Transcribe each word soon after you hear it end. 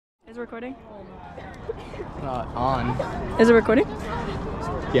Is it recording? On. Is it recording?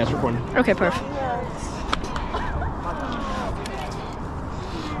 Yeah, it's recording. Okay, perfect.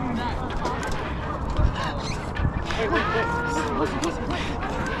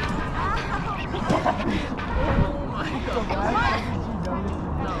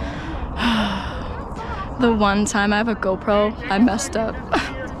 The one time I have a GoPro, I messed up.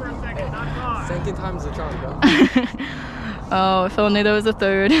 Second time's the charm, bro. Oh, if only there was a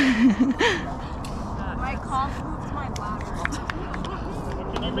third. My cough moved my bladder.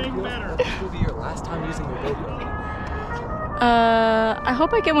 Can you make better? This will be your last time using your GoPro. I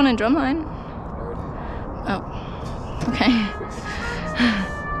hope I get one in drumline. Oh, okay.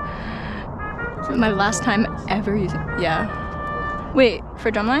 My last time ever using, yeah. Wait,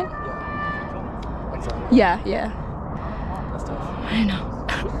 for drumline? Yeah. Yeah. That's tough. I know.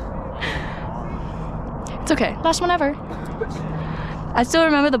 It's okay. Last one ever. I still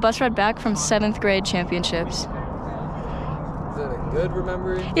remember the bus ride back from 7th grade championships. Is that a good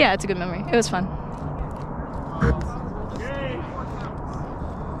memory? Yeah, it's a good memory. It was fun.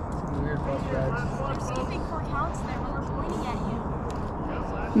 Weird bus rides. You're skipping 4 counts there when we're pointing at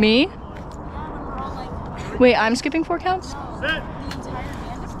you. Me? Yeah, when we're all like, Wait, I'm skipping 4 counts? the entire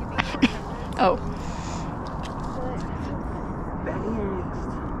band is skipping 4 counts. Oh.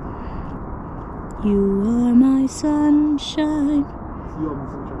 You are my sunshine.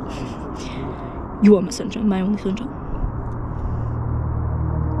 You are my sunshine, my only sunshine.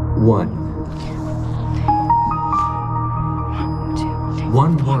 1.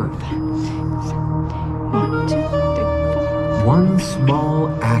 One word. 1, 2, 3, 4. One small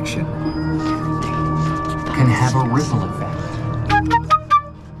action can have a ripple effect.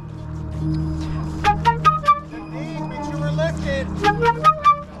 Make sure we're lifted.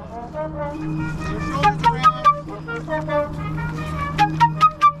 Your shoulders around.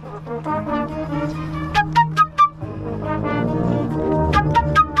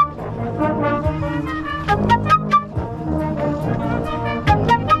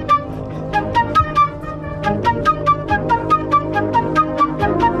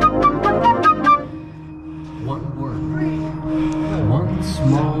 One word. One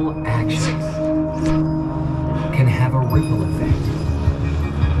small action can have a ripple effect.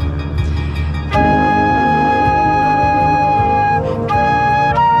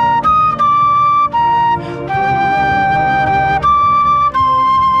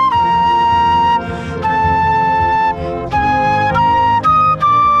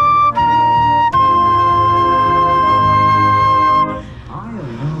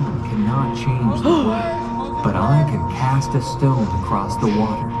 But I can cast a stone across the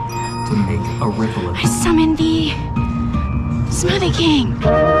water to make a ripple I effect. summon the Smoothie King.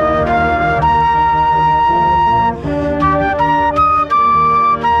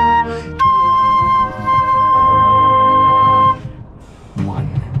 One.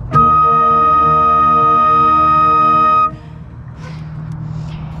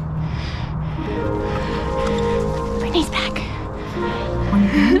 Brittany's back. When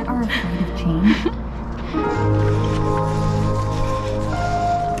you are afraid of change,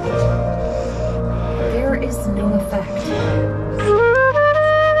 there is no effect.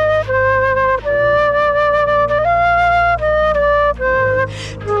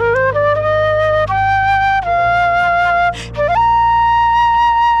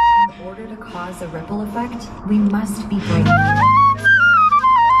 In order to cause a ripple effect, we must be brave.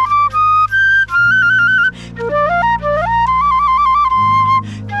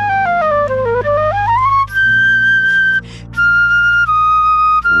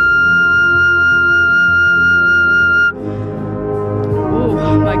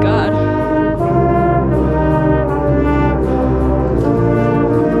 Oh my god.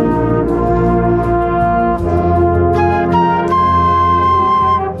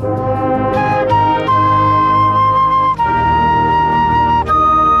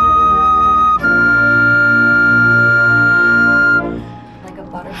 Like a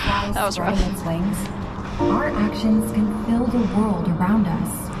butterfly That was spreading rough. its wings, our actions can fill the world around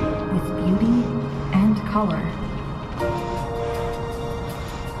us with beauty and color.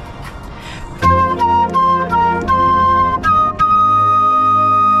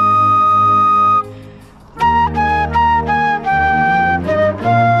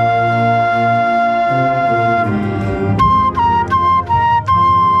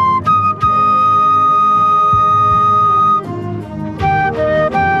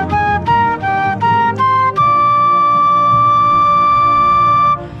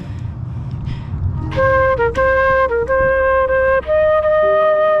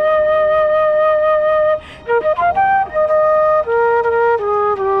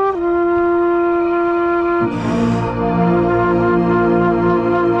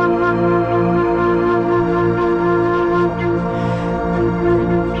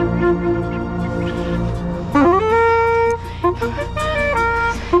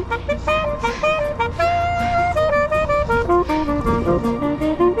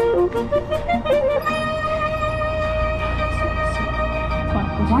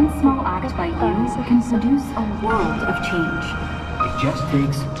 produce a world of change. It just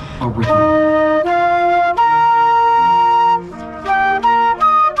takes a ripple.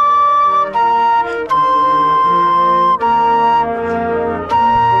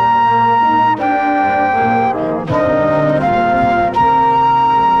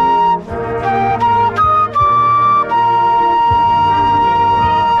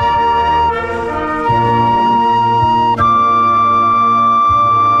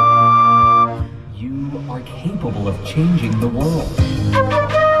 Capable of changing the world.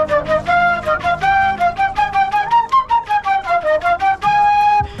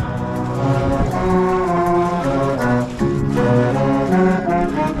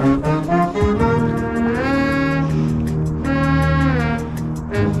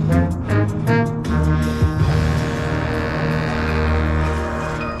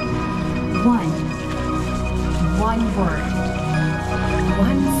 One word,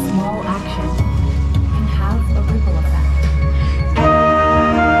 one small action can have a ripple effect.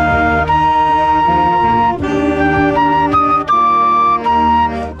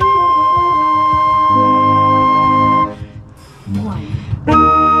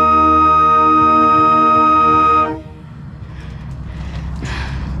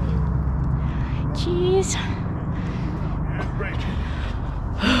 Jeez.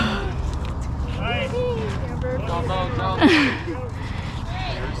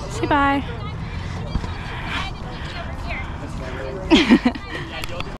 Say bye.